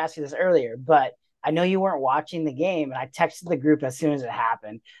 I wanted to ask you this earlier, but I know you weren't watching the game, and I texted the group as soon as it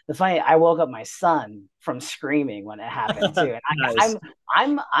happened. I woke up my son from screaming when it happened too. And nice.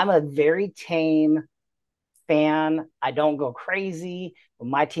 I'm a very tame fan. I don't go crazy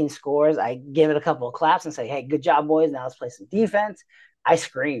when my team scores. I give it a couple of claps and say, "Hey, good job, boys! Now let's play some defense." I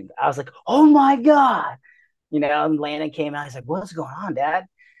screamed. I was like, "Oh my god!" And Landon came out. He's like, "What's going on, Dad?"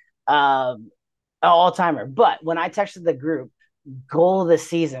 All timer. But when I texted the group, goal of the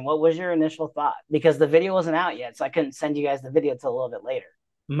season, what was your initial thought? Because the video wasn't out yet, so I couldn't send you guys the video till a little bit later.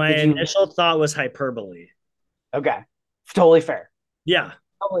 My initial thought was hyperbole. Okay, totally fair. Yeah,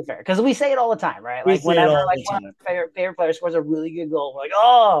 totally fair. Because we say it all the time, right? Like whenever one of our favorite player scores a really good goal, we're like,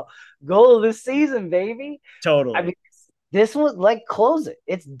 "Oh, goal of the season, baby!" Totally. I mean, this was like close it.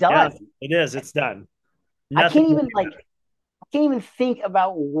 It's done. Yeah, it is. It's done. Nothing I can't even think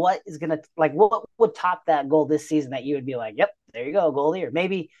about what would top that goal this season that you would be like, "Yep, there you go, goalie," or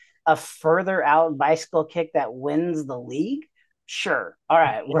maybe a further out bicycle kick that wins the league. Sure. All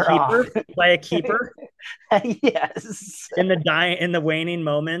right, we're off. Play a keeper. Yes. In the waning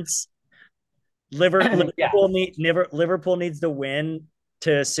moments, Liverpool needs to win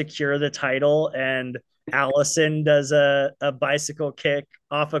to secure the title, and Allison does a bicycle kick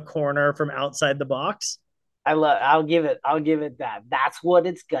off a corner from outside the box. I'll give it that. That's what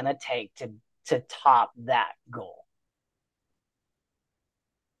it's gonna take to top that goal.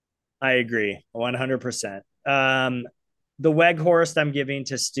 I agree 100%. The Weghorst I'm giving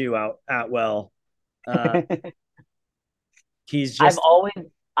to Stu Atwell. He's just.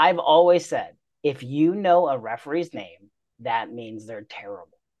 I've always said, if you know a referee's name, that means they're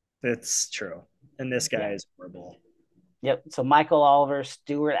terrible. It's true, and this guy is horrible. Yep. So Michael Oliver,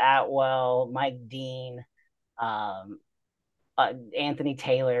 Stuart Atwell, Mike Dean, Anthony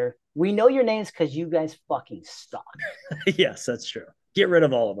Taylor. We know your names because you guys fucking suck. Yes, that's true. Get rid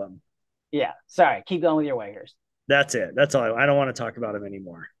of all of them. Yeah. Sorry. Keep going with your Wakers. That's it. That's all. I don't want to talk about him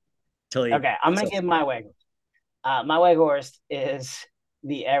anymore till he. Okay. I'm going to give my Wakers. My Wakehorse is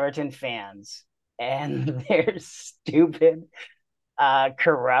the Everton fans and their stupid,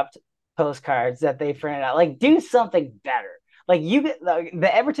 corrupt postcards that they printed out. Like, do something better. Like you get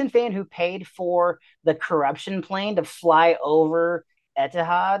the Everton fan who paid for the corruption plane to fly over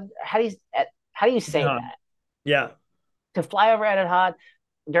Etihad. How do you say Yeah. that? Yeah. To fly over Etihad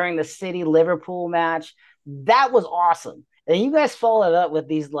during the City Liverpool match. That was awesome. And you guys followed up with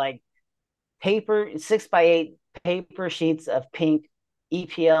these like paper 6x8 paper sheets of pink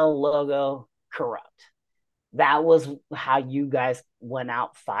EPL logo corrupt. That was how you guys went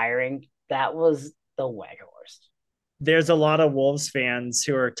out firing. That was the Weghorst. There's a lot of Wolves fans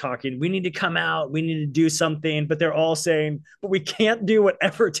who are talking, we need to come out, we need to do something, but they're all saying, but we can't do what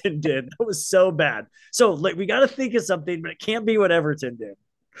Everton did. That was so bad. So like we got to think of something, but it can't be what Everton did.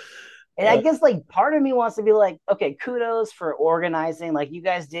 And I guess like part of me wants to be like, okay, kudos for organizing. Like you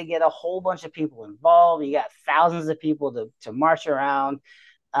guys did get a whole bunch of people involved. You got thousands of people to march around.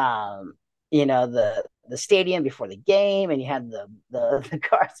 Um, the stadium before the game, and you had the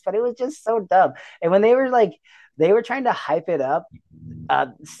cars, but it was just so dumb. And when they were trying to hype it up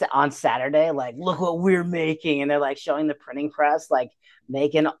on Saturday, like look what we're making, and they're like showing the printing press, like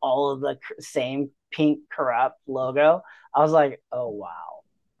making all of the same pink corrupt logo. I was like, oh wow,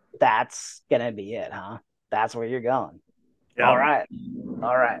 that's gonna be it, huh? That's where you're going. All Yeah. right,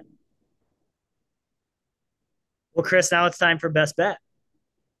 all right. Well, Chris, now it's time for best bet.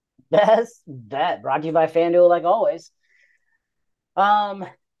 Best bet brought to you by FanDuel, like always. Um,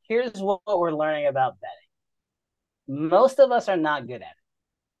 Here's what we're learning about betting. Most of us are not good at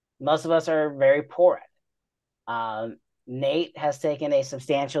it. Most of us are very poor at it. Nate has taken a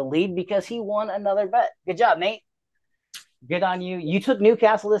substantial lead because he won another bet. Good job, Nate. Good on you. You took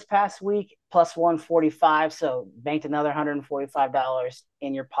Newcastle this past week plus 145, so banked another $145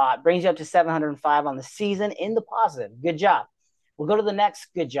 in your pot. Brings you up to 705 on the season in the positive. Good job. We'll go to the next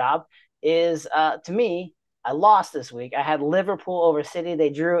good job is to me, I lost this week. I had Liverpool over City. They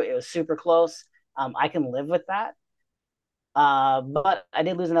drew. It was super close. I can live with that. But I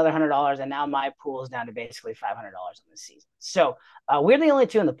did lose another $100, and now my pool is down to basically $500 on this season. So we're the only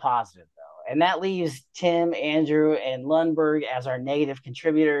two in the positive, though, and that leaves Tim, Andrew, and Lundberg as our negative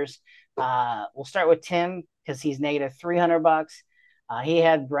contributors. We'll start with Tim because he's negative $300. He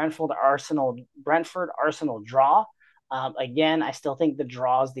had Brentford Arsenal draw. Again, I still think the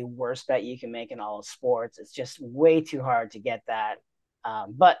draw is the worst bet you can make in all of sports. It's just way too hard to get that.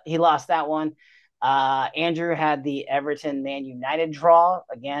 But he lost that one. Andrew had the Everton Man United draw.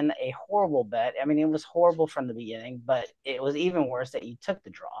 Again, a horrible bet. I mean, it was horrible from the beginning, but it was even worse that you took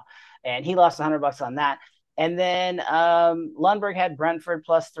the draw. And he lost $100 on that. And then Lundberg had Brentford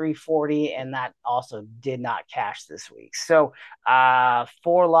plus 340, and that also did not cash this week. So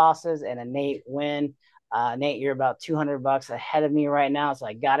 4 losses and a Nate win. Nate, you're about $200 ahead of me right now, so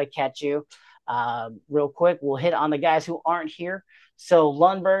I got to catch you. Real quick, we'll hit on the guys who aren't here. So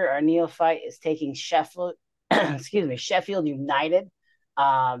Lundberg, our neophyte, is taking Sheffield, Sheffield United.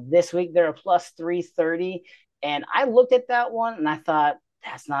 This week they're a plus 330. And I looked at that one and I thought,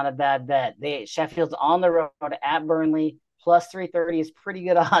 that's not a bad bet. Sheffield's on the road at Burnley. Plus 330 is pretty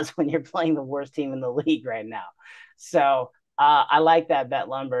good odds when you're playing the worst team in the league right now. So I like that bet,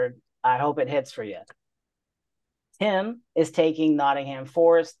 Lundberg. I hope it hits for you. Tim is taking Nottingham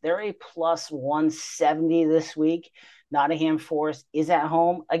Forest. They're a plus 170 this week. Nottingham Forest is at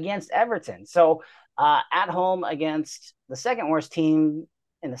home against Everton. So at home against the second worst team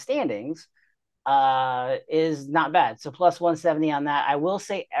in the standings is not bad. So plus 170 on that. I will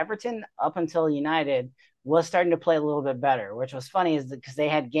say Everton up until United was starting to play a little bit better, which was funny is because they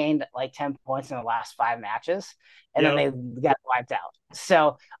had gained like 10 points in the last 5 matches and then they got wiped out.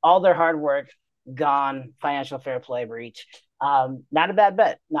 So all their hard work gone, financial fair play breach. Not a bad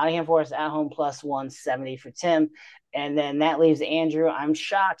bet. Nottingham Forest at home plus 170 for Tim. And then that leaves Andrew. I'm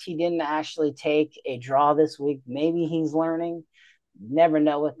shocked he didn't actually take a draw this week. Maybe he's learning. Never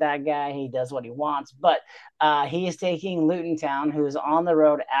know with that guy. He does what he wants. But he is taking Luton Town, who is on the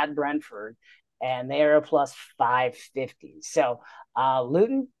road at Brentford, and they are a plus 550. So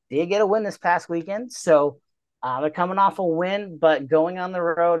Luton did get a win this past weekend. So they're coming off a win, but going on the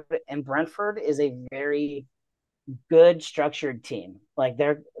road, and Brentford is a very good structured team. Like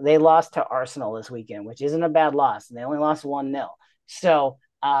they lost to Arsenal this weekend, which isn't a bad loss, and they only lost 1-0. So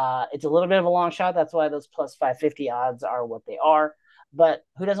it's a little bit of a long shot. That's why those plus 550 odds are what they are. But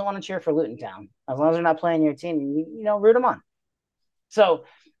who doesn't want to cheer for Luton Town? As long as they're not playing your team, root them on. So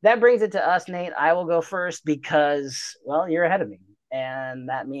that brings it to us, Nate. I will go first because, well, you're ahead of me. and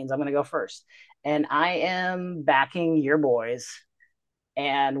that means I'm going to go first. And I am backing your boys.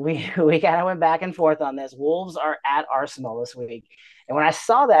 And we kind of went back and forth on this. Wolves are at Arsenal this week. And when I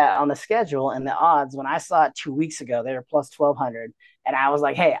saw that on the schedule and the odds, when I saw it 2 weeks ago, they were plus 1,200. And I was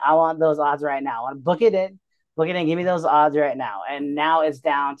like, hey, I want those odds right now. I want to book it in, give me those odds right now. And now it's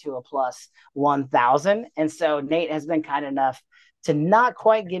down to a plus 1,000. And so Nate has been kind enough to not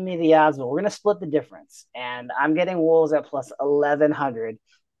quite give me the odds, but we're going to split the difference. And I'm getting Wolves at plus 1,100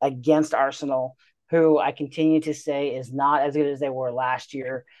 against Arsenal, who I continue to say is not as good as they were last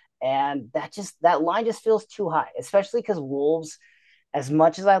year. And that line just feels too high, especially because Wolves, as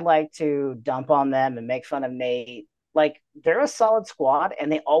much as I'd like to dump on them and make fun of Nate, like they're a solid squad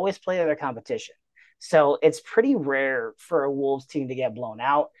and they always play their competition. So it's pretty rare for a Wolves team to get blown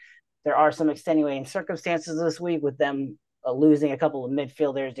out. There are some extenuating circumstances this week with them losing a couple of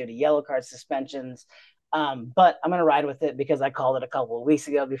midfielders due to yellow card suspensions. But I'm going to ride with it because I called it a couple of weeks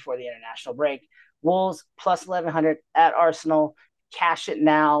ago before the international break. Wolves plus 1,100 at Arsenal. Cash it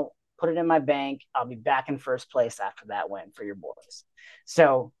now. Put it in my bank. I'll be back in first place after that win for your boys.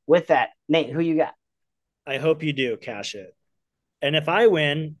 So with that, Nate, who you got? I hope you do cash it. And if I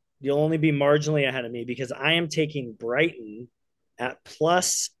win, you'll only be marginally ahead of me because I am taking Brighton at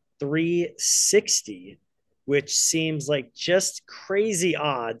plus 360, which seems like just crazy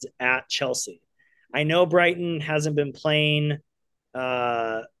odds at Chelsea. I know Brighton hasn't been playing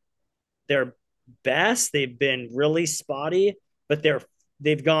their best. They've been really spotty, but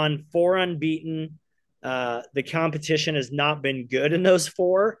they've gone four unbeaten. The competition has not been good in those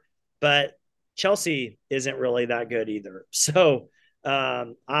four, but Chelsea isn't really that good either. So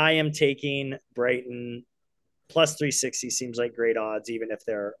I am taking Brighton plus 360 seems like great odds, even if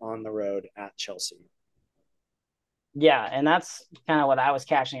they're on the road at Chelsea. Yeah, and that's kind of what I was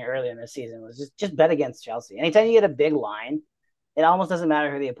cashing earlier in the season was just bet against Chelsea. Anytime you get a big line, it almost doesn't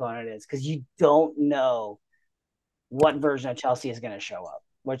matter who the opponent is because you don't know what version of Chelsea is going to show up.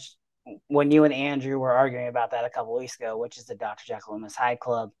 Which, when you and Andrew were arguing about that a couple of weeks ago, which is the Dr. Jekyll and Miss Hyde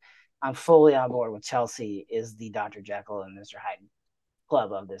club, I'm fully on board with Chelsea is the Dr. Jekyll and Mr. Hyde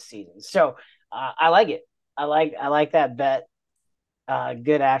club of this season. So I like it. I like that bet.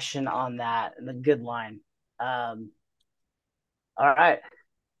 Good action on that and a good line. All right.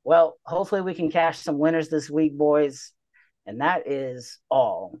 Well, hopefully we can cash some winners this week, boys. And that is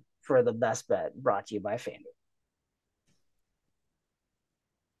all for the best bet brought to you by FanDuel.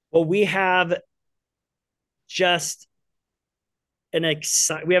 Well, we have just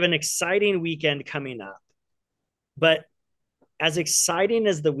we have an exciting weekend coming up. But as exciting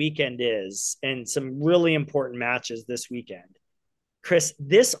as the weekend is, and some really important matches this weekend, Chris,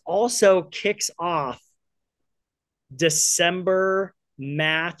 this also kicks off December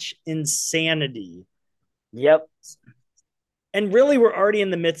match insanity. Yep. And really, we're already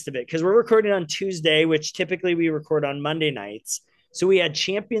in the midst of it because we're recording on Tuesday, which typically we record on Monday nights. So we had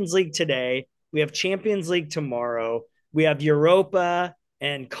Champions League today. We have Champions League tomorrow. We have Europa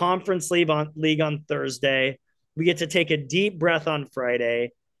and Conference League on Thursday. We get to take a deep breath on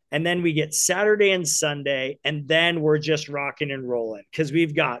Friday. And then we get Saturday and Sunday. And then we're just rocking and rolling because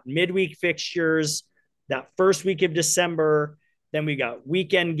we've got midweek fixtures that first week of December. Then we got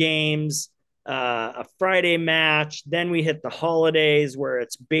weekend games, a Friday match. Then we hit the holidays where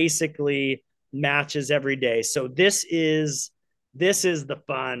it's basically matches every day. So this is the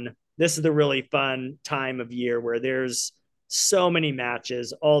fun. This is the really fun time of year where there's so many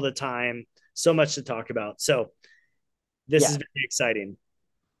matches all the time, so much to talk about. So this Yeah. is very exciting.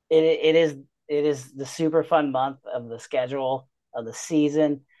 It is the super fun month of the schedule of the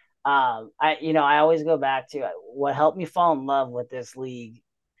season. I always go back to what helped me fall in love with this league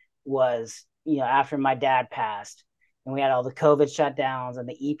was, after my dad passed and we had all the COVID shutdowns and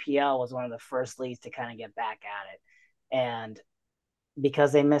the EPL was one of the first leagues to kind of get back at it. And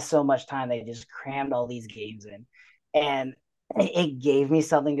because they missed so much time, they just crammed all these games in. And it gave me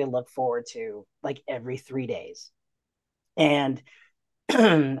something to look forward to like every 3 days. And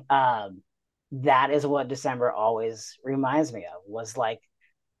that is what December always reminds me of was like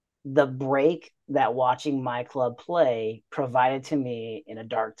the break that watching my club play provided to me in a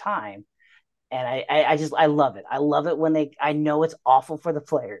dark time. And I love it. I love it when I know it's awful for the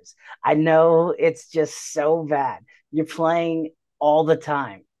players. I know it's just so bad. You're playing all the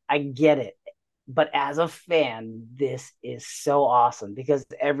time. I get it. But as a fan, this is so awesome because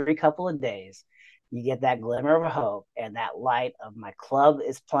every couple of days you get that glimmer of hope and that light of my club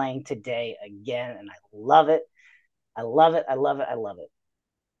is playing today again. And I love it. I love it. I love it. I love it.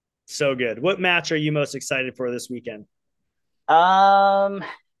 So good. What match are you most excited for this weekend? Um,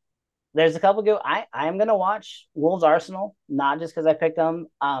 there's a couple good. I'm gonna watch Wolves Arsenal, not just because I picked them.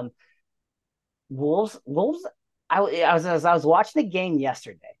 Wolves. I was watching the game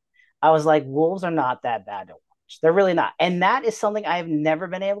yesterday. I was like, Wolves are not that bad to watch. They're really not, and that is something I've never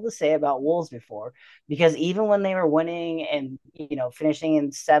been able to say about Wolves before. Because even when they were winning and finishing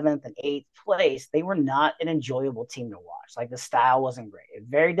in seventh and eighth place, they were not an enjoyable team to watch. Like the style wasn't great.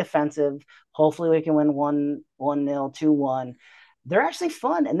 Very defensive. Hopefully, we can win 1-0, 2-1. They're actually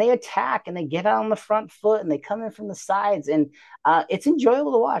fun and they attack and they get out on the front foot and they come in from the sides and it's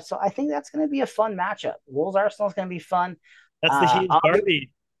enjoyable to watch. So I think that's going to be a fun matchup. Wolves Arsenal is going to be fun. That's the huge Obviously,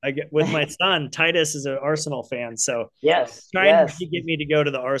 derby. I get with my son. Titus is an Arsenal fan, so yes, trying yes. to get me to go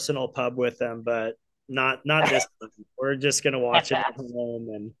to the Arsenal pub with them, but not this time. We're just gonna watch it at home,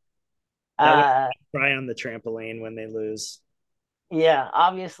 and that way uh, I cry on the trampoline when they lose. yeah,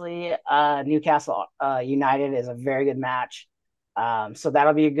 obviously, Newcastle United is a very good match. So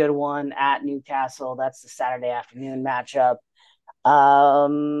that'll be a good one at Newcastle. That's the Saturday afternoon matchup.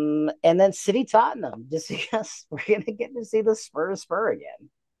 And then City Tottenham, just because we're gonna get to see the Spurs spur again.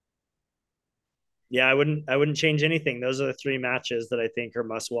 Yeah, I wouldn't change anything. Those are the three matches that I think are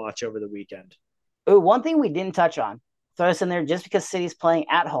must watch over the weekend. Ooh, one thing we didn't touch on, throw this in there just because City's playing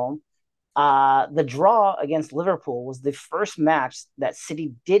at home. The draw against Liverpool was the first match that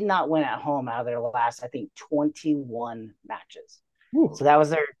City did not win at home out of their last, I think, 21 matches. Whew. So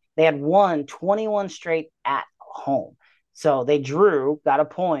they had won 21 straight at home. So they drew, got a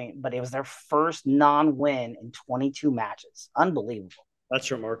point, but it was their first non win in 22 matches. Unbelievable. That's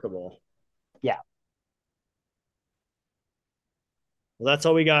remarkable. Yeah. Well, that's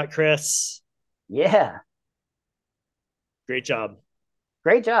all we got, Chris. Yeah. Great job.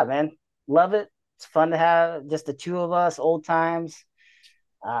 Great job, man. Love it. It's fun to have just the two of us, old times.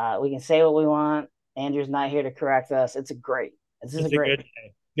 We can say what we want. Andrew's not here to correct us. It's a great. This is a It's a great. good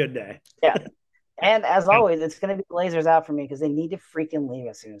day. Good day. Yeah. And as always, it's going to be Blazers out for me because they need to freaking leave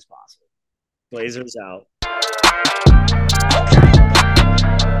as soon as possible. Blazers out.